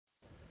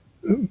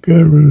that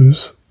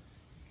gurus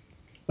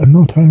are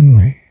not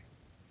only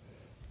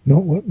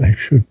not what they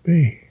should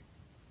be,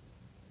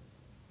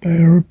 they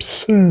are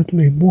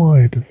absurdly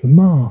wide of the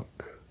mark.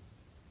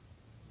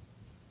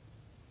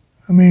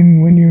 I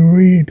mean, when you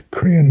read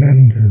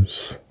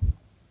Kriyananda's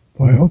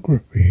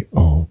biography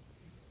of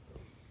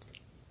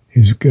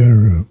his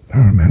guru,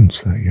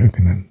 Paramahansa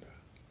Yogananda,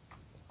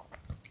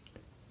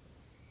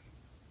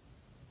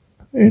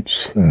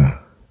 it's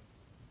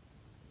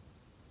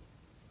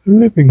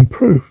living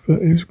proof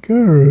that his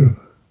guru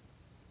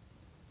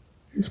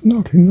is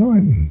not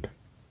enlightened.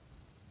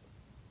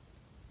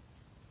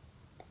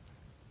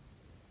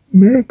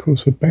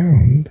 Miracles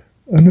abound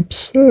and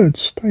absurd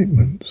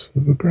statements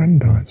of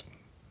aggrandizement.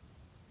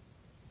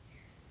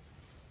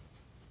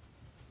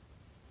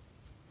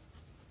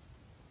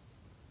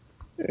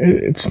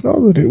 It's not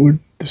that it would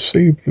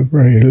deceive the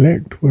very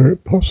elect were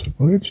it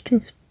possible, it's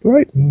just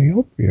blatantly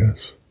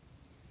obvious.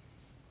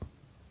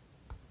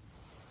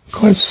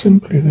 Quite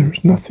simply, there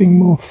is nothing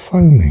more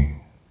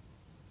phony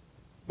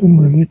than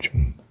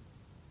religion.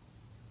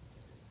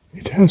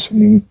 It has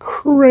an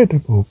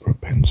incredible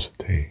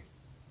propensity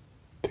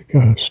to go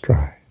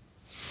astray.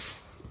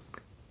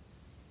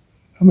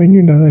 I mean,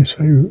 you know, they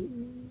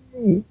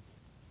say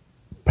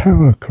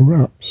power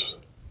corrupts,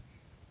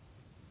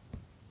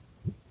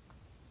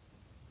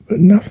 but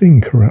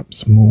nothing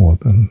corrupts more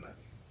than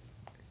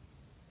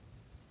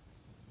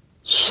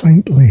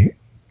saintly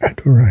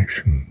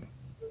adoration.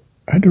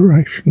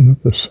 Adoration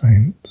of the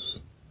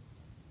saints.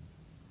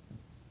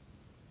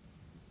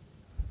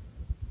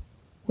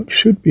 What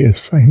should be a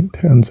saint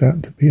turns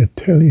out to be a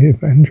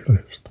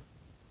televangelist.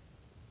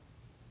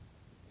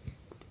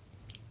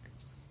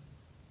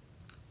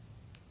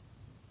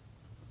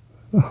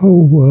 The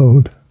whole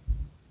world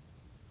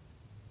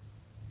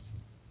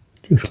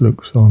just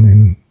looks on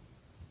in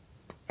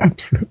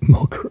absolute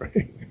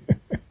mockery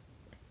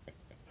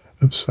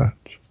of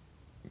such,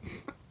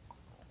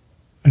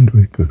 and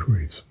with good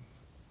reason.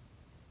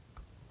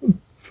 The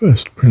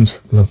first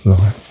principle of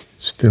life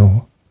is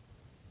still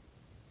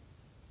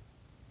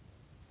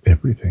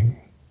everything.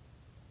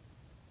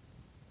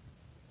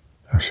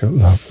 Thou shalt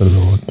love the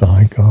Lord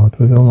thy God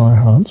with all thy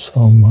heart,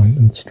 soul, mind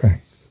and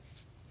strength.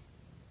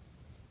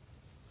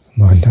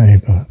 And thy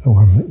neighbour, the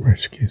one that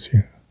rescues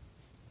you,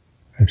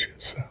 as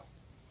yourself.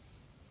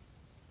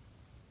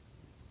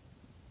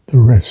 The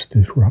rest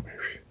is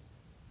rubbish,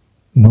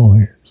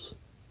 noise.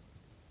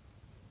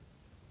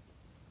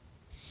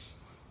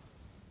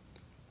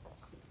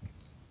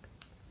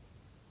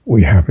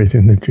 We have it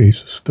in the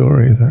Jesus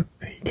story that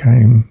he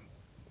came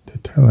to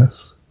tell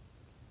us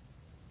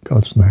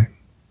God's name.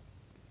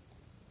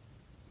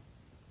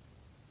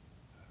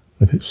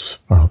 That it's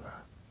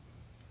Father,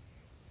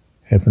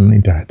 Heavenly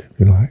Dad, if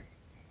you like.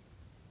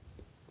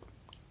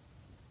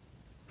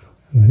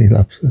 And that he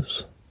loves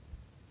us.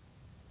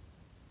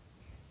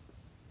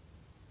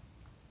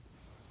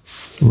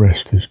 The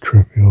rest is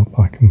trivial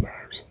by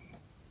comparison.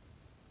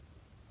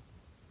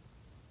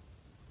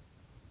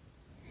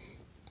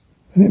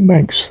 And it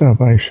makes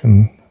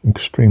salvation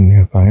extremely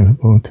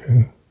available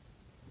to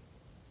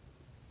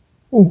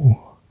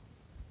all.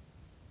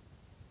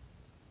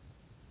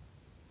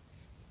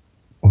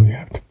 All you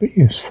have to be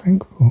is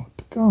thankful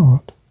to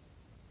God.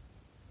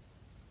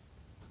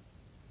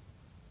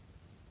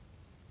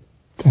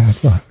 To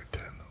have life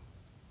eternal.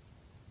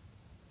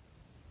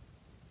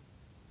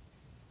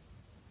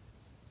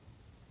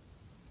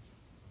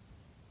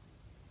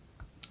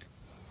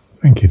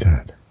 Thank you,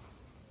 Dad.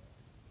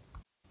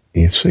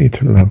 You see,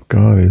 to love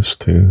God is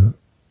to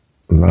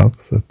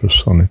love the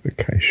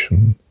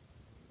personification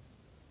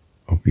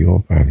of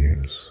your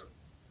values.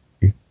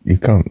 You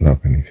can't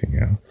love anything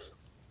else.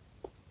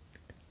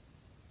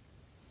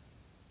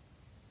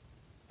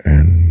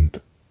 And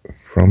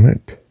from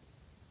it,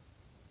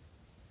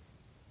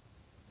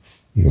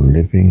 your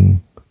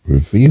living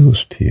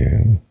reveals to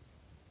you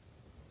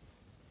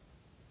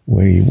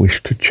where you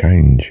wish to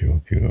change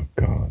your view of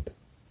God,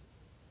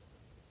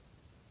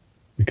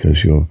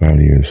 because your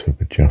values have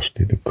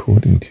adjusted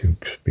according to your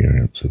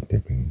experience of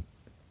living.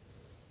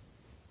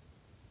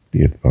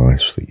 The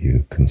advice that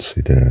you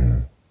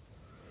consider,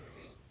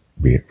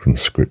 be it from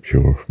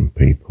scripture or from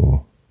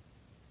people,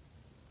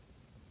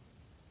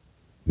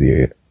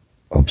 the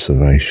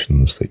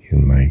observations that you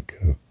make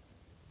of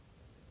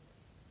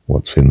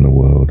what's in the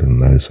world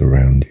and those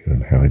around you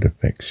and how it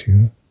affects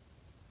you,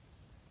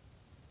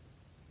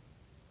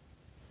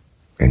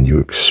 and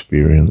your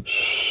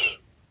experience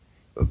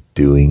of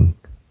doing,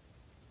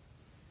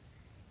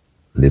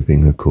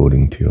 living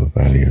according to your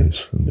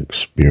values and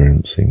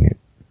experiencing it,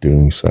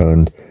 doing so,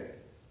 and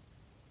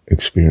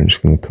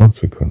experiencing the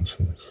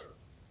consequences.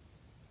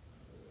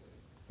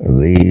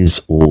 And these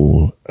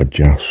all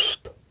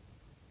adjust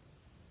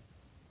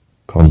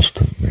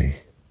constantly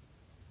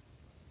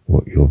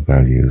what your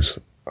values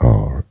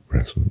are at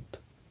present,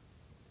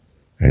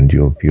 and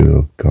your view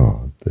of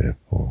God,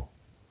 therefore,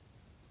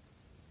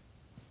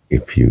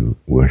 if you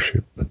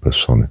worship the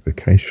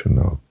personification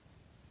of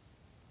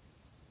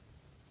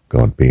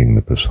God, being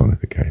the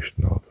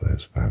personification of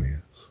those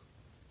values.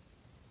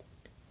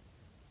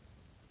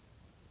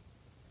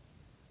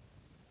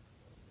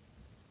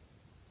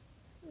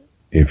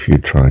 if you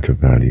try to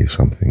value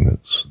something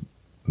that's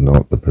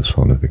not the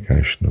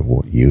personification of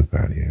what you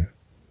value,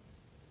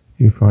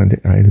 you find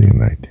it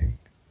alienating.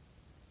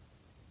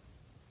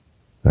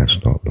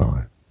 That's not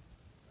life.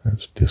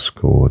 That's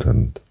discord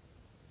and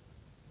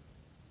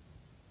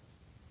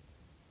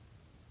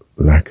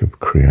lack of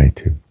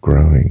creative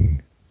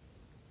growing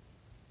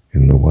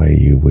in the way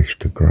you wish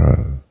to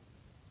grow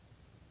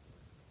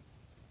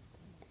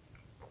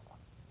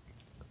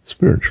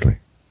spiritually.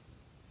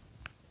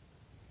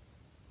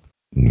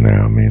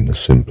 Now, I mean, the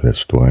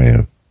simplest way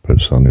of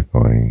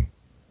personifying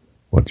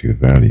what you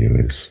value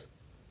is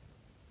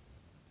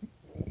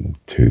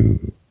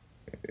to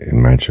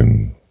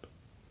imagine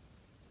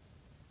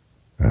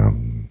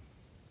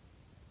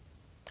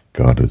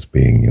God as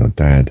being your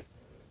dad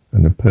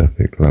and a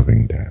perfect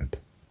loving dad.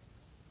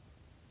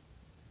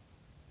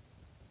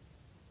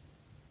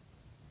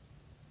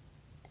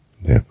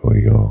 Therefore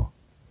you're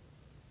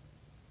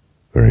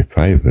very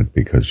favoured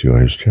because you're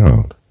his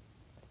child.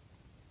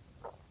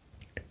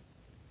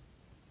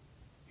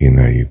 You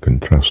know you can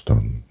trust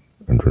on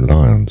and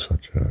rely on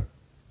such a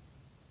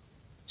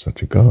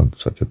God,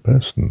 such a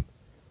person,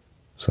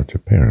 such a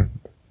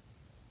parent.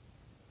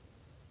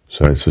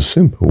 So it's a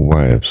simple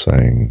way of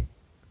saying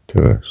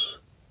to us,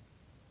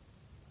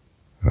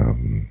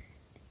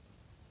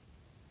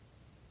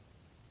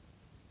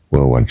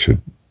 well, one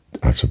should,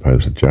 I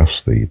suppose,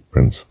 adjust the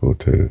principle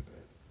to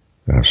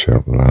thou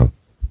shalt love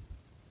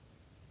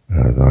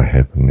thy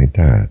heavenly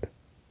dad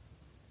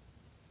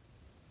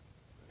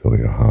with all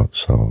your heart,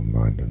 soul,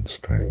 mind and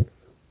strength.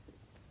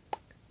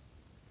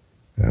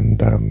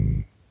 And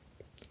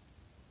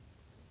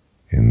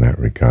in that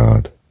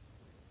regard,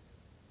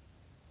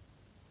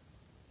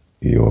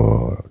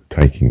 you're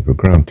taking for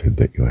granted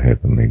that your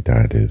heavenly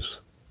dad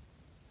is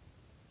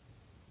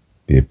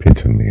the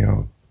epitome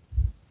of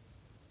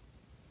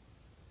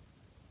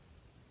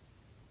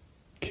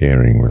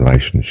caring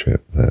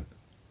relationship that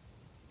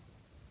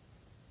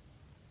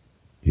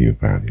you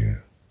value.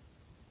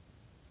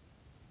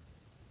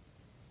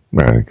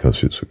 Well,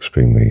 because it's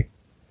extremely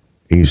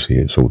easy,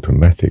 it's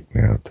automatic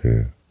now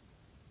to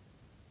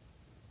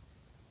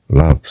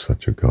love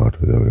such a God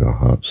with all your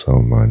heart,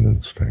 soul, mind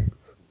and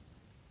strength.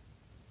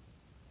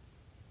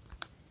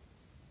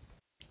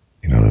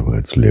 In other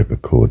words, live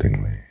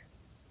accordingly.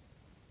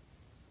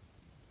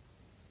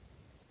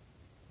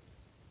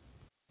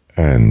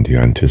 And you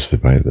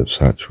anticipate that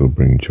such will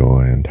bring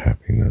joy and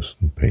happiness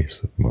and peace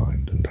of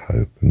mind and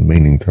hope and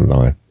meaning to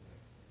life.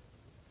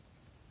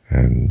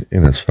 And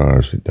in as far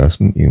as it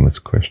doesn't, you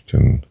must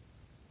question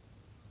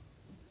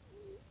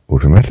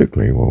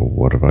automatically, well,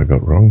 what have I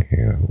got wrong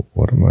here?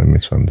 What am I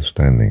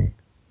misunderstanding?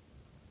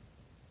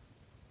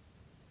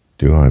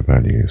 Do I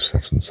value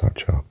such and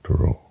such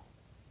after all?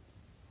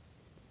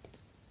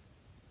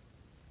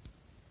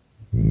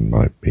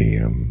 Might be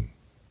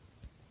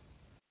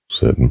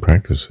certain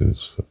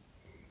practices that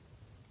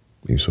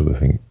you sort of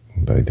think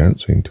they don't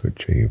seem to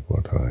achieve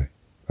what I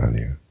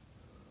value,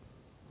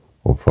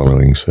 or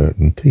following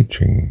certain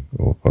teaching,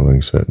 or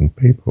following certain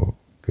people,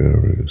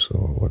 gurus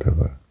or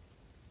whatever.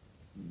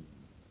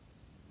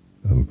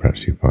 And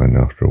perhaps you find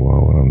after a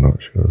while, well, I'm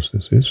not sure if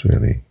this is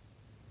really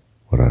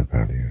what I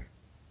value.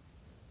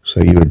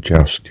 So you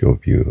adjust your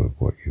view of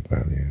what you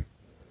value.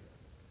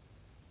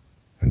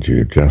 And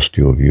you adjust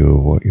your view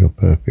of what your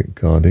perfect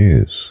God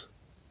is.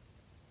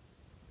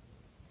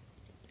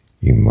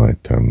 You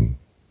might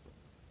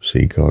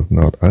see God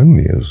not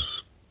only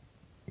as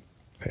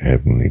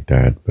Heavenly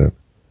Dad, but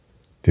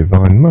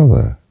Divine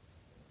Mother,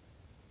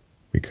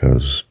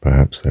 because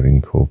perhaps that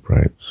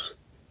incorporates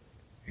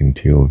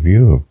into your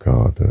view of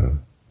God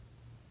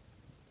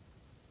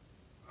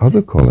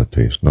other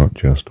qualities, not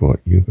just what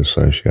you've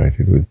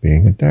associated with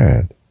being a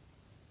dad.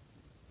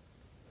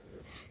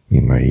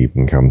 You may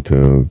even come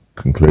to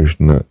a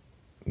conclusion that,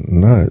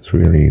 no, it's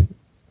really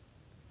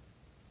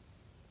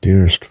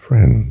dearest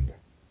friend,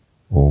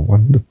 or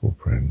wonderful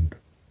friend,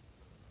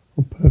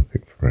 or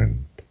perfect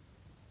friend.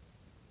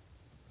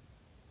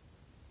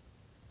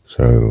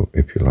 So,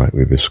 if you like,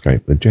 we've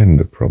escaped the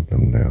gender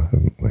problem now,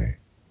 haven't we?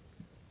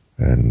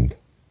 And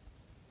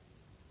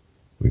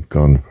we've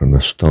gone for an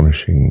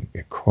astonishing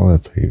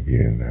equality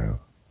view now.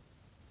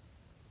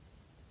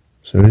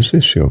 So is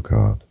this your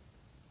God?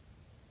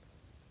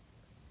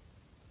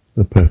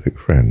 The perfect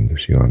friend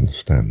as you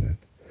understand it.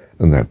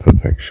 And that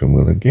perfection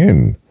will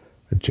again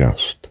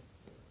adjust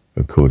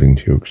according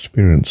to your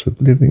experience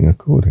of living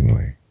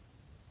accordingly.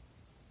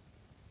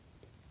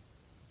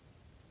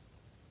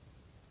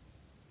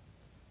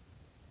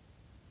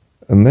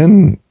 And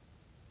then,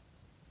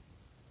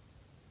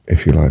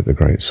 if you like, the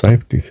great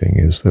safety thing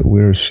is that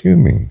we're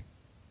assuming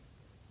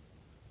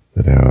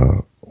that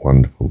our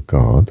wonderful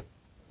God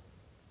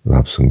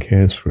loves and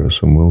cares for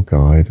us and will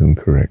guide and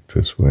correct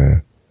us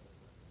where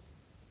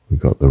we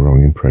got the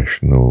wrong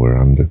impression, or we're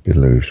under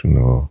delusion,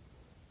 or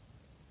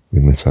we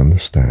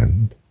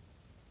misunderstand,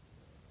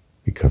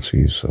 because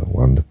he's a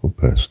wonderful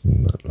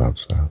person that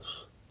loves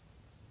us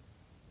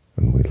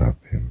and we love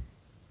him.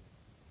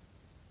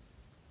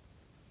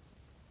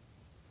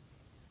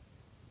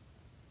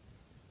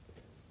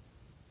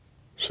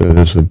 So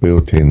there's a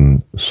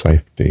built-in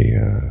safety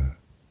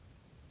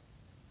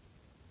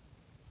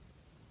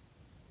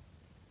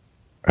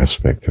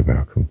aspect of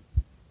our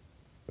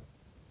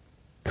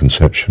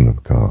conception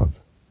of God,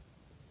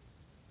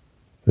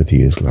 that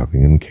he is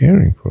loving and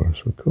caring for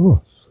us, of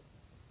course,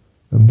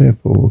 and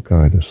therefore will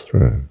guide us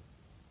through.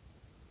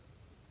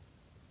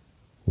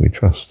 We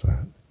trust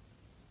that.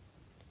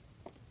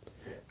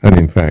 And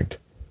in fact,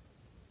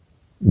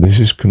 this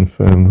is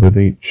confirmed with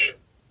each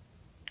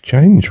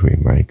change we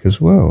make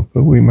as well,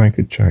 but we make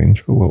a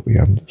change for what we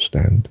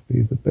understand to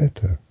be the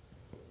better.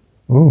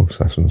 Oh,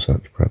 such and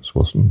such perhaps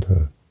wasn't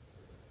a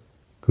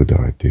good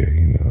idea,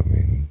 I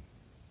mean,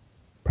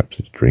 perhaps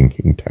it's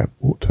drinking tap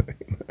water,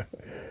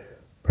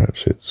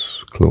 perhaps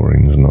it's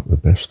chlorine's not the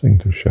best thing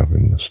to shove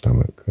in the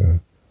stomach,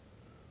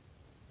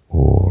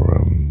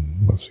 or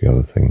what's the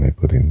other thing they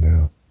put in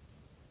now?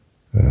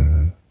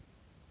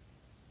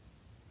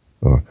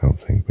 I can't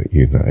think, but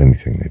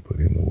anything they put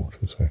in the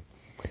water, so.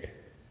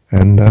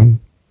 And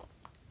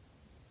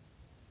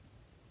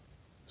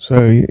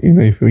so,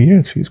 you feel,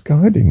 yes, he's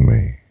guiding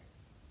me.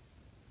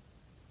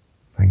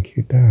 Thank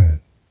you,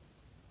 Dad.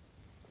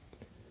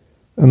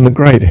 And the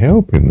great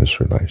help in this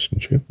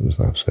relationship,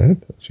 as I've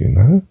said, as you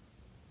know,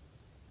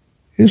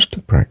 is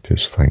to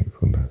practice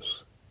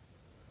thankfulness.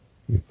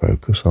 You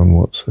focus on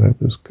what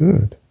serves us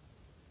good.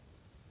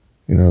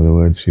 In other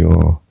words,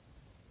 you're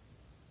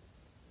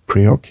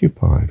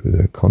preoccupied with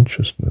a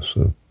consciousness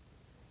of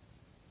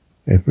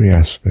every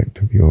aspect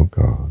of your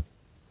God,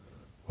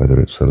 whether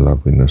it's the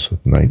loveliness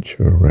of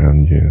nature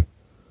around you,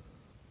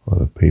 or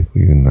the people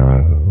you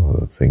know, or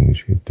the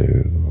things you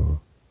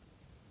do,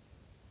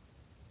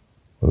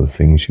 or the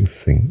things you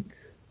think,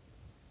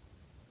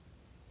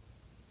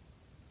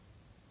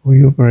 or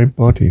your very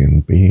body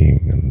and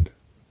being, and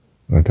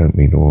I don't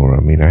mean or, I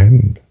mean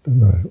and,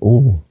 don't I?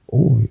 All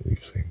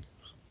these things.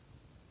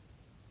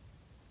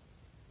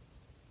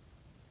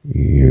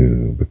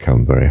 You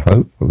become very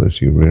hopeful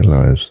as you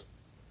realize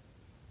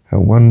how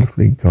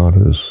wonderfully God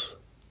has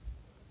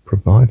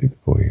provided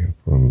for you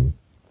from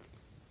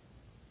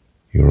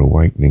your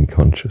awakening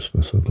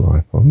consciousness of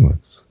life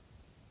onwards.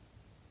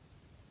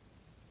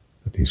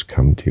 That he's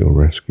come to your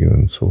rescue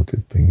and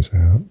sorted things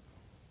out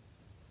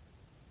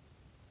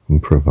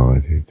and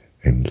provided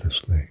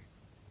endlessly.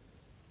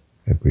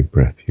 Every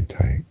breath you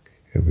take,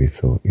 every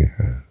thought you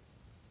have,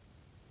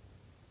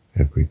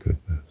 every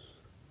goodness.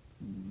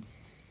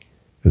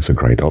 There's a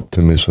great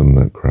optimism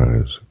that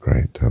grows, a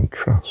great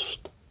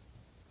trust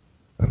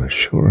and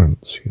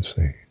assurance, you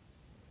see.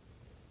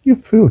 You're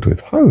filled with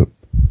hope.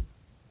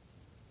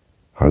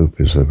 Hope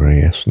is the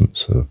very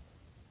essence of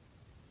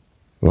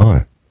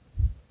life.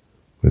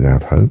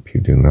 Without hope,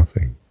 you do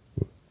nothing.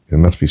 There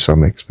must be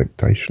some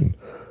expectation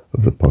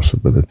of the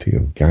possibility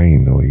of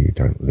gain, or you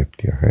don't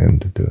lift your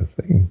hand to do a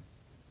thing.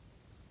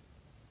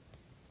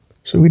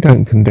 So we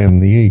don't condemn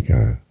the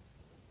ego.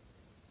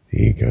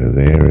 The ego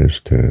there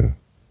is to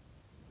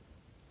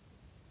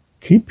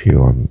keep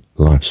you on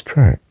life's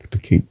track, to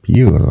keep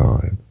you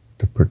alive,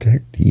 to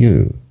protect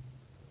you,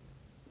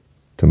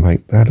 to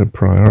make that a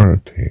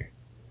priority.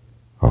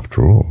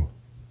 After all,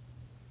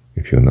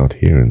 if you're not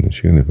here in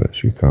this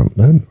universe, you can't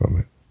learn from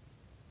it.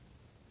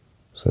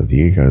 So the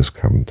ego's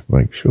come to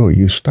make sure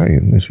you stay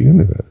in this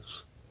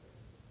universe.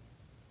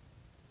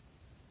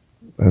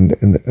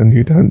 And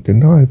you don't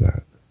deny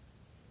that.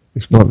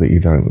 It's not that you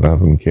don't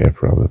love and care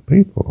for other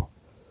people,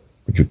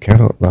 but you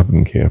cannot love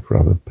and care for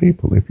other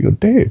people if you're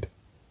dead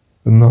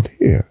and not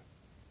here.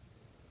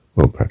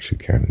 Well, perhaps you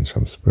can in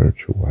some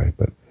spiritual way,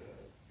 but,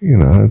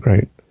 a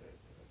great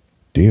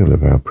deal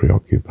of our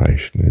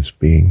preoccupation is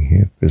being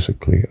here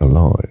physically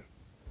alive.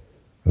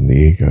 And the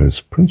ego is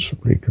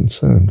principally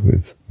concerned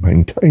with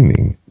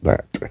maintaining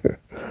that,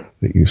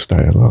 that you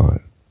stay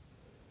alive.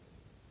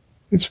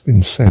 It's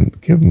been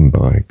given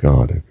by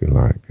God, if you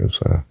like,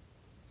 as a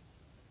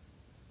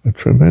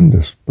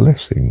tremendous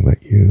blessing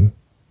that you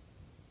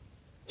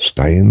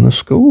stay in the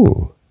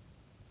school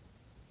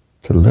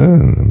to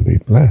learn and be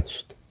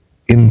blessed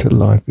into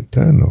life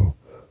eternal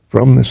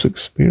from this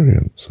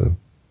experience of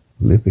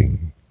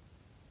living.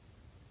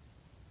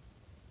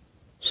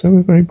 So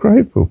we're very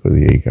grateful for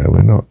the ego.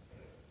 We're not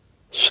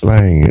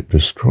slaying it,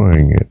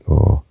 destroying it,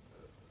 or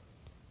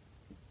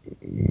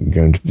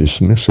going to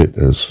dismiss it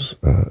as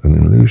an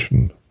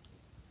illusion.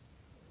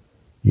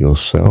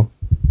 Yourself,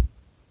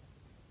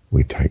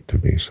 we take to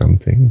be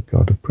something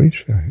God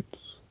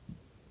appreciates.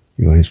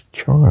 You're his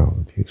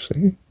child, you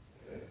see.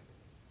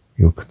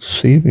 You're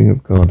conceiving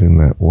of God in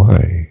that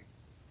way,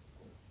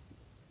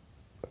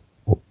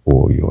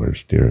 or you're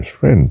his dearest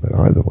friend, but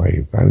either way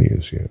he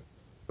values you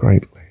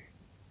greatly.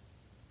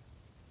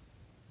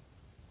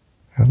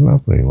 How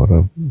lovely, what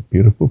a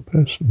beautiful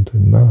person to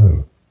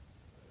know.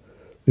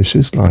 This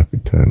is life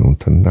eternal,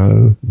 to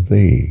know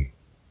thee,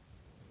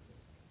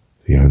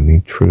 the only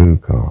true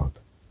God,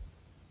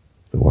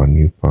 the one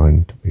you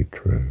find to be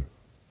true.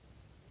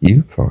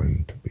 You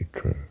find to be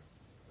true.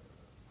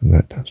 And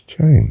that does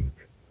change.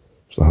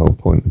 It's the whole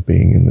point of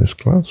being in this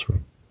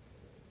classroom.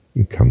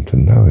 You come to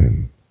know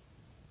him,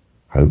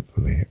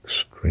 hopefully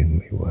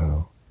extremely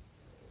well.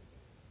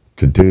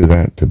 To do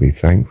that, to be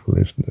thankful,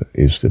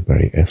 is the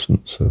very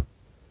essence of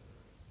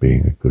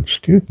being a good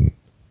student.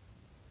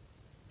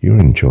 You're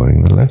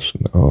enjoying the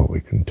lesson. Oh, we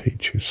can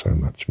teach you so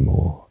much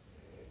more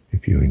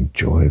if you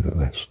enjoy the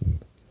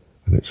lesson.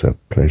 And it's a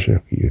pleasure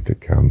for you to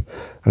come.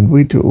 And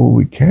we do all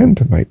we can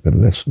to make the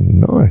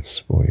lesson nice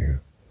for you.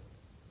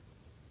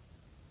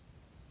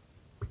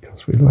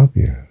 Because we love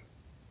you.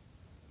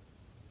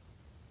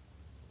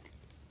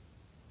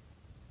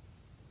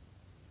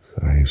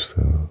 So he's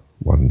the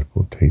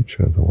wonderful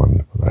teacher, the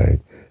wonderful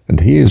aid. And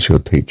he is your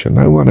teacher,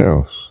 no one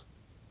else.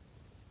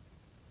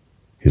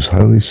 His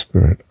Holy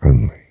Spirit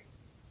only.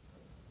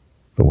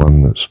 The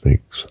one that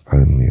speaks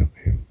only of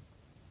him.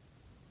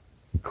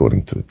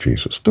 According to the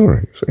Jesus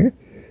story, see?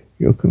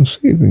 You're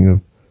conceiving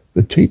of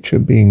the teacher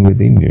being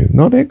within you,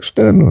 not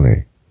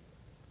externally.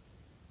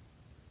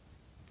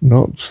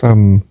 Not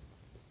some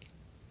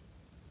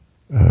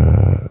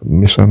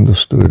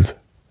misunderstood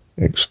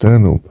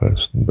external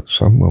person, but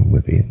someone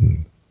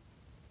within.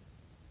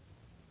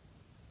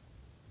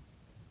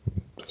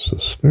 It's the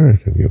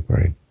spirit of your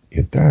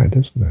dad,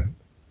 isn't it?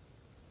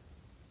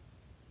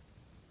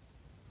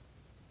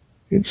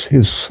 It's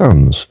his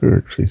son,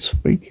 spiritually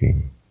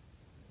speaking,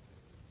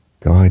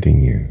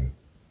 guiding you,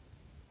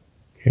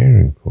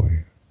 caring for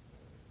you.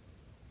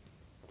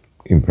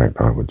 In fact,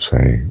 I would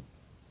say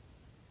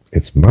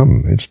it's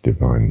mum, it's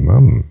divine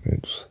mum.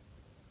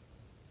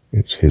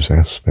 It's his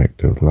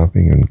aspect of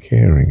loving and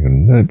caring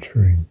and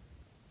nurturing.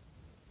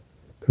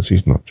 Because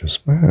he's not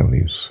just male,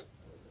 he's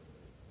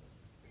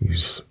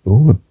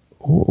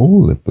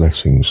all the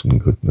blessings and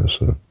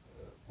goodness of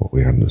what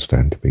we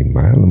understand to be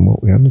male and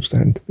what we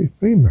understand to be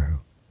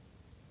female.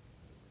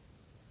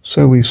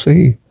 So we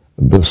see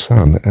the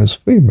Son as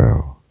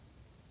female,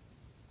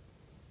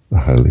 the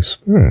Holy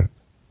Spirit,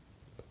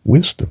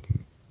 wisdom,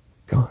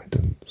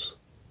 guidance.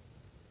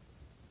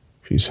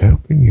 She's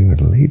helping you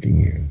and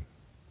leading you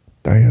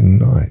day and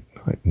night,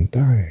 night and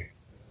day.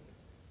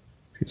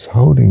 She's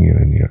holding you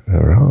in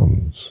her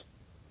arms,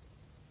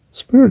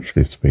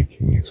 spiritually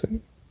speaking, you see,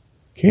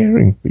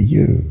 caring for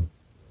you.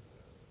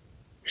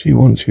 She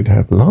wants you to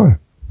have life.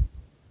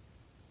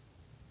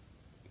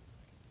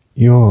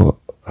 You're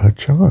her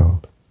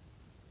child.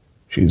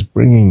 She's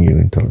bringing you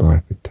into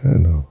life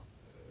eternal.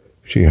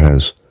 She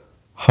has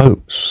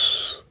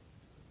hopes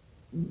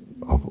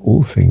of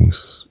all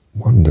things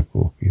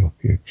wonderful for your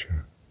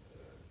future,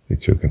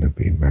 that you're going to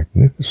be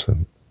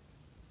magnificent,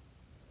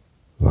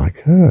 like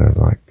her,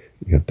 like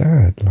your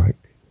dad, like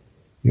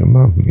your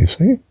mum, you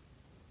see?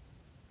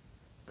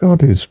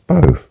 God is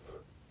both.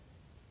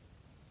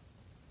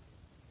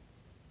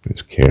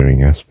 This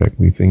caring aspect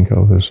we think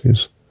of as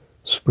his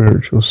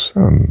spiritual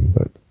son,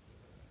 but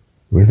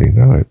really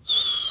no,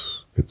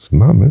 it's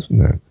mum, isn't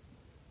it?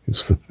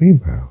 It's the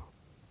female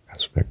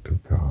aspect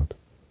of God,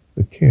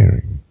 the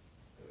caring.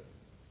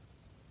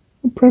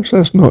 Well, perhaps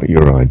that's not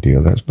your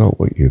ideal, that's not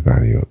what you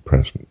value at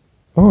present.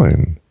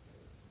 Fine.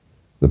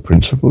 The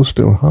principle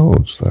still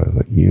holds, though,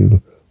 that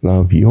you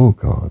love your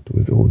God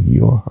with all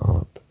your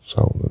heart,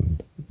 soul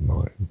and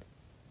mind.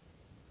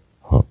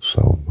 Heart,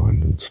 soul,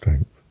 mind and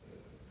strength.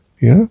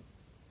 Yeah?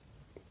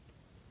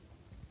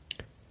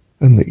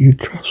 And that you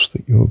trust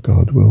that your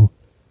God will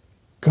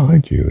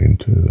guide you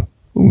into the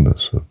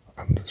fullness of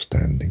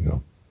understanding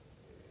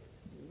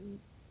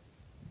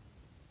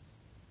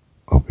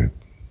of him.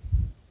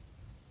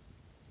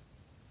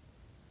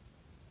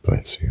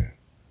 Bless you.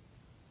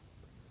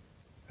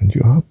 And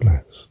you are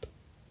blessed.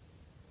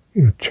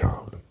 You're a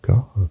child of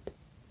God.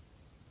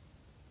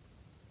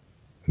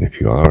 And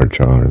if you are a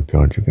child of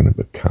God, you're going to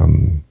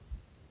become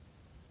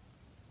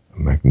a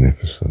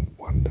magnificent,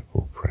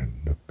 wonderful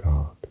friend of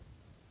God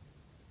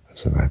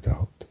as an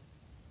adult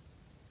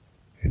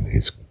in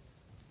his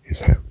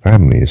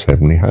family, his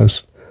heavenly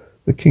house,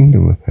 the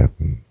kingdom of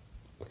heaven,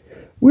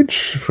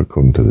 which,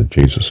 according to the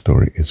Jesus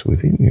story, is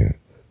within you.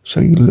 So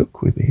you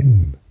look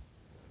within,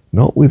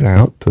 not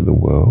without to the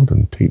world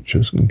and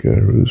teachers and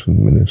gurus and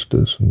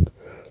ministers and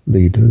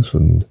leaders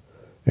and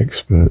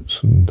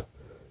experts and,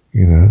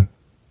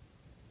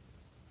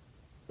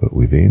 but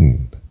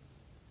within.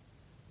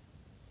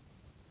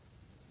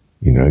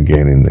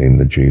 Again, in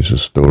the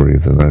Jesus story,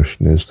 the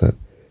notion is that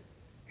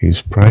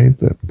he's prayed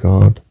that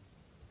God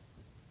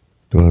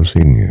dwells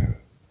in you,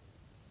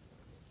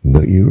 and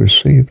that you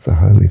receive the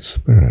Holy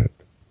Spirit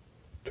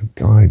to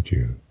guide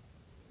you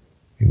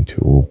into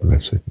all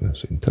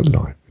blessedness, into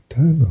life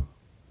eternal.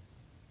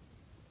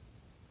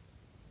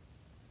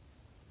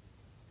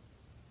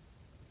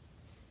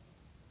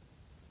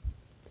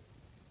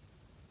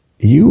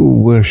 You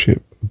will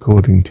worship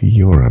according to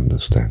your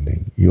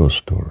understanding, your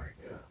story.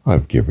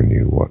 I've given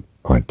you what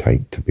I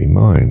take to be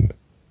mine.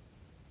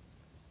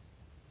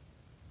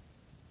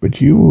 But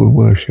you will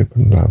worship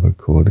and love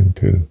according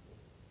to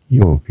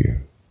your view.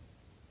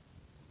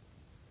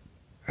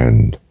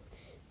 And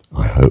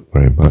I hope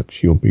very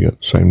much you'll be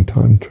at the same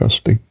time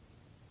trusting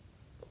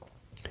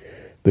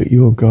that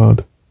your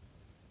God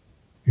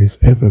is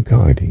ever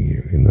guiding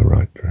you in the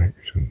right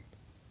direction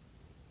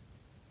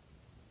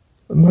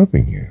and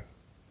loving you.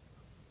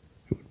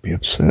 It would be be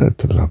absurd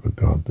to love a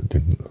God that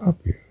didn't love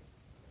you.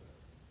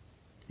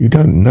 You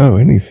don't know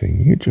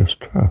anything, you just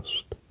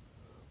trust.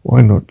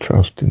 Why not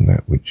trust in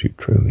that which you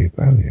truly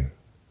value,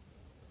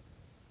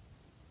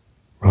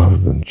 rather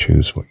than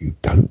choose what you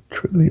don't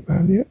truly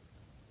value?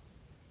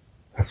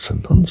 That's a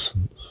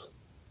nonsense.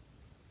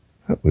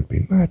 That would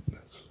be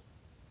madness.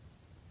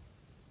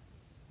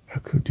 How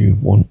could you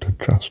want to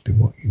trust in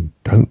what you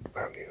don't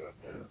value?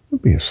 It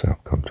would be a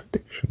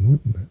self-contradiction,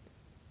 wouldn't it?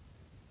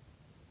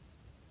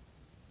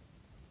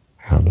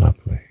 How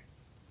lovely.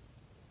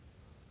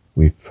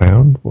 We've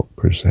found what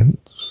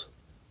presents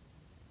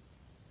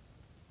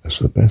as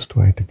the best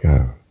way to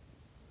go,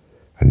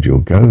 and you'll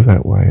go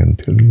that way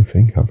until you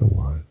think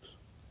otherwise.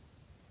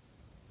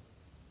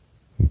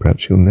 And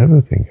perhaps you'll never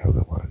think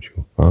otherwise.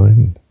 You'll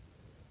find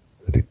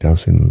that it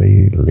does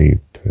indeed lead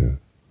to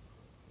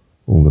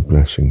all the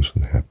blessings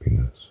and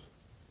happiness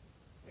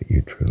that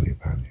you truly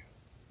value.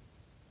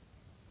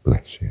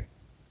 Bless you.